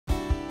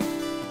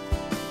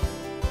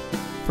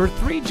For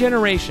 3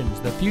 generations,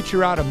 the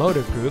Future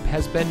Automotive Group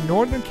has been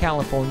Northern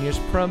California's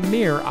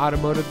premier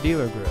automotive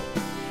dealer group.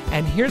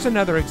 And here's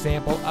another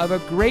example of a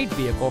great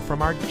vehicle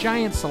from our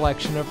giant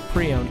selection of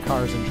pre-owned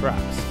cars and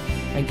trucks.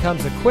 And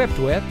comes equipped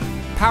with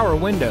power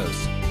windows,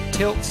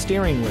 tilt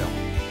steering wheel,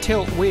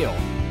 tilt wheel,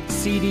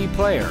 CD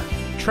player,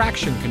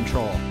 traction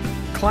control,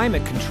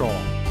 climate control,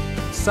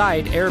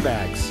 side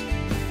airbags,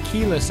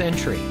 keyless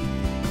entry,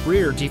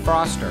 rear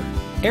defroster,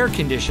 air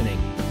conditioning,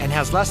 and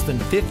has less than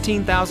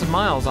 15,000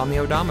 miles on the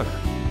odometer.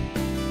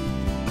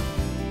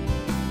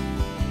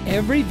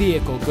 Every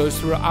vehicle goes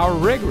through our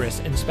rigorous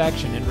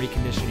inspection and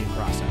reconditioning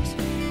process.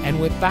 And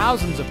with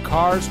thousands of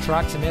cars,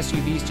 trucks, and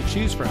SUVs to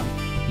choose from,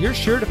 you're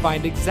sure to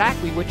find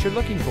exactly what you're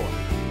looking for.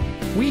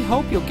 We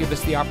hope you'll give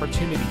us the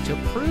opportunity to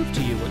prove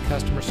to you what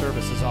customer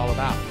service is all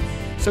about.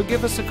 So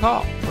give us a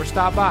call or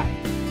stop by.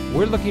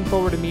 We're looking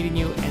forward to meeting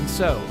you, and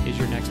so is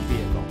your next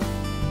vehicle.